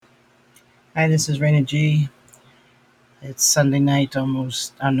Hi, this is Raina G. It's Sunday night,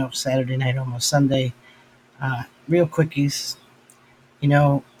 almost, I don't know, Saturday night, almost Sunday. Real quickies. You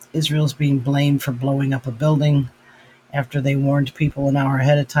know, Israel's being blamed for blowing up a building after they warned people an hour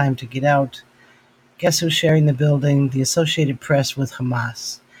ahead of time to get out. Guess who's sharing the building? The Associated Press with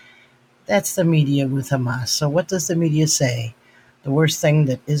Hamas. That's the media with Hamas. So, what does the media say? The worst thing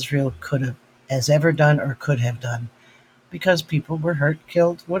that Israel could have, has ever done or could have done. Because people were hurt,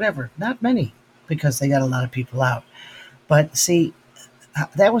 killed, whatever. Not many, because they got a lot of people out. But see,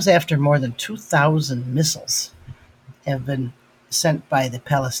 that was after more than 2,000 missiles have been sent by the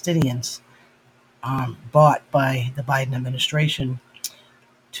Palestinians, bought by the Biden administration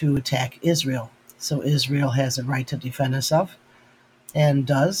to attack Israel. So Israel has a right to defend itself and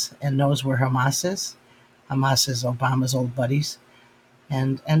does and knows where Hamas is. Hamas is Obama's old buddies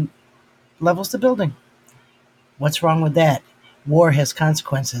and levels the building. What's wrong with that? War has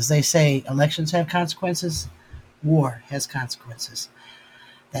consequences. They say elections have consequences. War has consequences.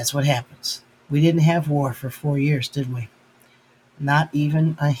 That's what happens. We didn't have war for 4 years, did we? Not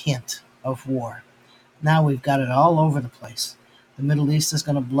even a hint of war. Now we've got it all over the place. The Middle East is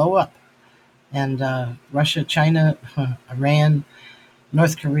going to blow up. And Russia, China, Iran,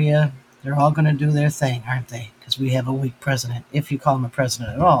 North Korea, they're all going to do their thing, aren't they? Because we have a weak president, if you call him a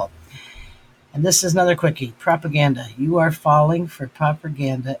president at all. And this is another quickie propaganda. You are falling for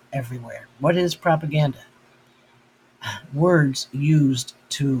propaganda everywhere. What is propaganda? Words used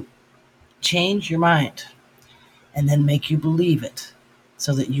to change your mind and then make you believe it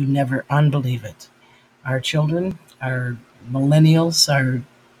so that you never unbelieve it. Our children, our millennials, our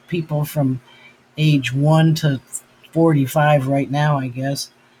people from age 1 to 45 right now, I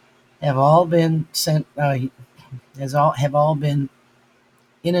guess, have all been sent, have all been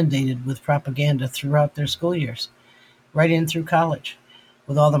inundated with propaganda throughout their school years, right in through college,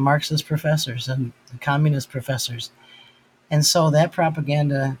 with all the Marxist professors and the communist professors. And so that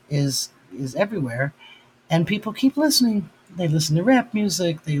propaganda is everywhere, and people keep listening. They listen to rap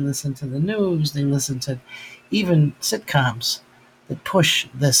music, they listen to the news, they listen to even sitcoms that push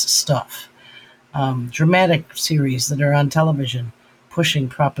this stuff, dramatic series that are on television pushing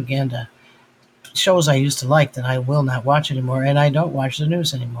propaganda. Shows I used to like that I will not watch anymore, and I don't watch the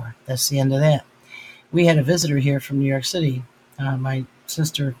news anymore. That's the end of that. We had a visitor here from New York City, my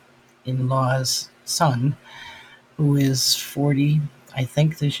sister in law's son, who is 40, I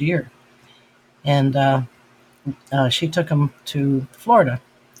think, this year. And she took him to Florida,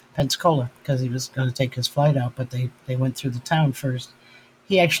 Pensacola, because he was going to take his flight out, but they went through the town first.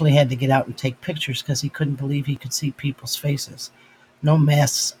 He actually had to get out and take pictures because he couldn't believe he could see people's faces. No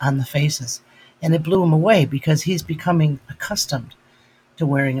masks on the faces. And it blew him away because he's becoming accustomed to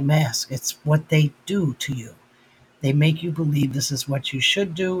wearing a mask. It's what they do to you. They make you believe this is what you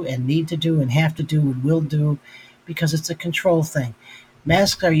should do and need to do and have to do and will do because it's a control thing.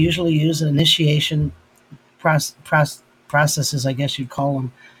 Masks are usually used in initiation proce- proce- processes, I guess you'd call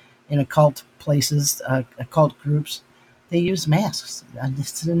them, in occult places, occult groups. They use masks.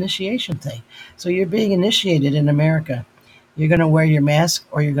 It's an initiation thing. So you're being initiated in America. You're going to wear your mask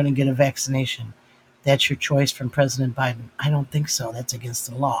or you're going to get a vaccination. That's your choice from President Biden. I don't think so. That's against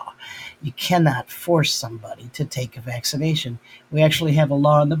the law. You cannot force somebody to take a vaccination. We actually have a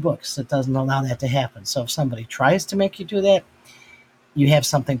law in the books that doesn't allow that to happen. So if somebody tries to make you do that, you have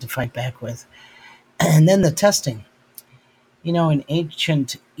something to fight back with. And then the testing. In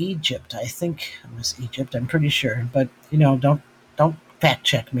ancient Egypt, I think it was Egypt, I'm pretty sure, but don't fact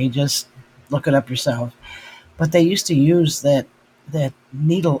check me, just look it up yourself. But they used to use that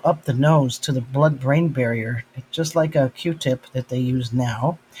needle up the nose to the blood-brain barrier, just like a Q-tip that they use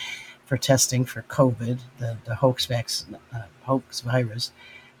now for testing for COVID, the hoax virus,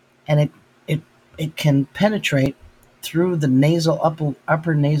 and it can penetrate through the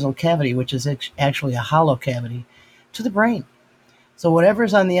upper nasal cavity, which is actually a hollow cavity, to the brain. So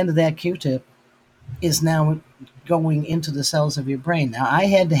whatever's on the end of that Q-tip is now going into the cells of your brain. Now I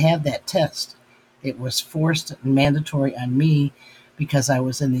had to have that test. It was forced and mandatory on me because I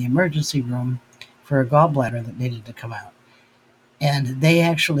was in the emergency room for a gallbladder that needed to come out. And they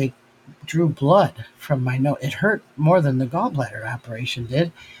actually drew blood from my nose. It hurt more than the gallbladder operation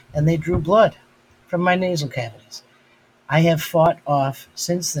did, and they drew blood from my nasal cavities. I have fought off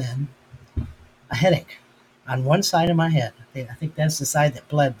since then a headache on one side of my head. I think that's the side that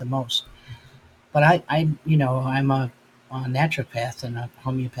bled the most. But I'm a naturopath and a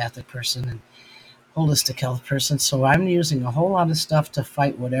homeopathic person and holistic health person, so I'm using a whole lot of stuff to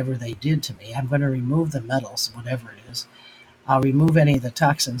fight whatever they did to me. I'm going to remove the metals, whatever it is. I'll remove any of the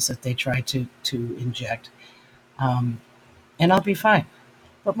toxins that they try to inject, and I'll be fine.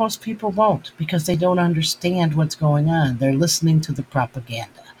 But most people won't because they don't understand what's going on. They're listening to the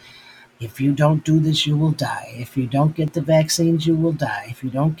propaganda. If you don't do this, you will die. If you don't get the vaccines, you will die. If you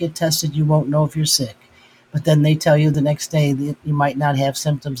don't get tested, you won't know if you're sick. But then they tell you the next day that you might not have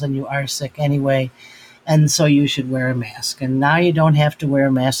symptoms and you are sick anyway, and so you should wear a mask. And now you don't have to wear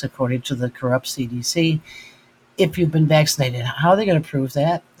a mask according to the corrupt CDC if you've been vaccinated. How are they going to prove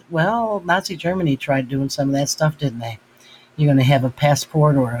that? Well, Nazi Germany tried doing some of that stuff, didn't they? You're going to have a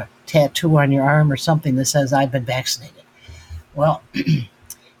passport or a tattoo on your arm or something that says, I've been vaccinated. Well,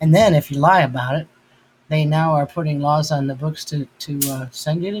 and then if you lie about it, they now are putting laws on the books to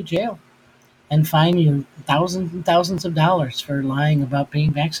send you to jail and fine you thousands and thousands of dollars for lying about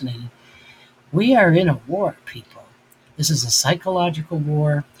being vaccinated. We are in a war, people. This is a psychological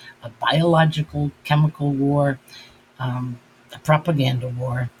war, a biological, chemical war, a propaganda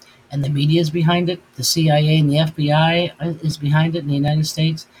war, and the media is behind it. The CIA and the FBI is behind it in the United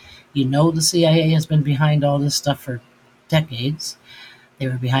States. You know, the CIA has been behind all this stuff for decades. They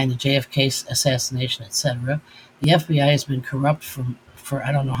were behind the JFK assassination, etc. The FBI has been corrupt for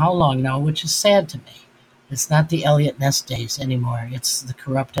I don't know how long now, which is sad to me. It's not the Elliot Ness days anymore. It's the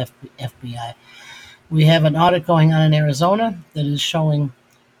corrupt FBI. We have an audit going on in Arizona that is showing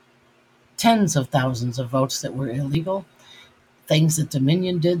tens of thousands of votes that were illegal, things that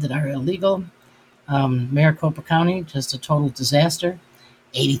Dominion did that are illegal. Maricopa County, just a total disaster.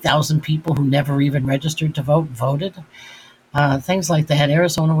 80,000 people who never even registered to vote voted. Things like that.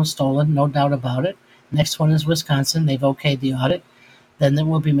 Arizona was stolen, no doubt about it. Next one is Wisconsin. They've okayed the audit. Then there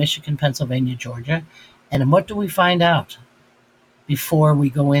will be Michigan, Pennsylvania, Georgia. And what do we find out before we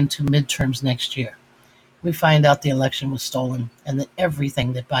go into midterms next year? We find out the election was stolen and that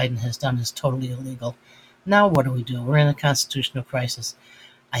everything that Biden has done is totally illegal. Now what do? We're in a constitutional crisis.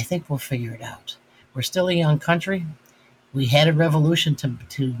 I think we'll figure it out. We're still a young country. We had a revolution to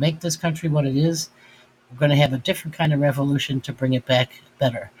make this country what it is. We're going to have a different kind of revolution to bring it back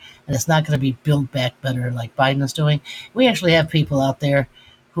better. And it's not going to be built back better like Biden is doing. We actually have people out there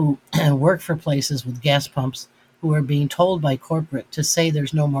who work for places with gas pumps who are being told by corporate to say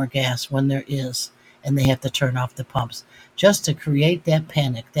there's no more gas when there is, and they have to turn off the pumps just to create that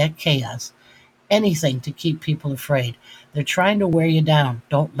panic, that chaos, anything to keep people afraid. They're trying to wear you down.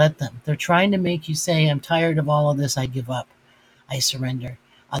 Don't let them. They're trying to make you say, I'm tired of all of this. I give up. I surrender.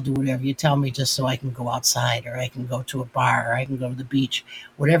 I'll do whatever you tell me just so I can go outside or I can go to a bar or I can go to the beach.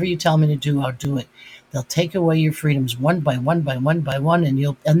 Whatever you tell me to do, I'll do it. They'll take away your freedoms one by one by one by one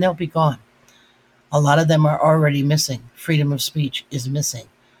and they'll be gone. A lot of them are already missing. Freedom of speech is missing.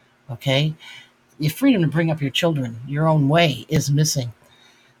 Okay? Your freedom to bring up your children your own way is missing.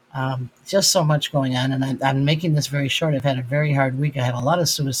 Just so much going on, and I'm making this very short. I've had a very hard week. I have a lot of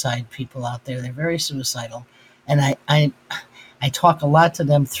suicide people out there. They're very suicidal, and I talk a lot to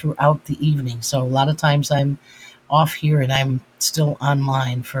them throughout the evening. So a lot of times I'm off here and I'm still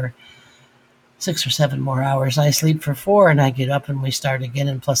online for 6 or 7 more hours. I sleep for 4 and I get up and we start again.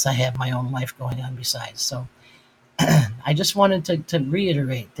 And plus I have my own life going on besides. So I just wanted to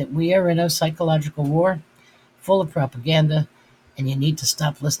reiterate that we are in a psychological war full of propaganda, and you need to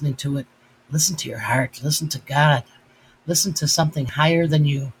stop listening to it. Listen to your heart. Listen to God. Listen to something higher than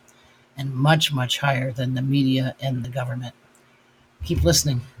you and much, much higher than the media and the government. Keep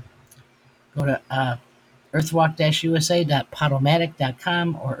listening. Go to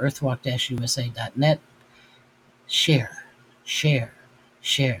earthwalk-usa.podomatic.com or earthwalk-usa.net. Share, share,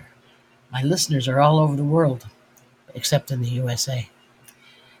 share. My listeners are all over the world, except in the USA.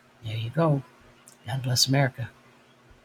 There you go. God bless America.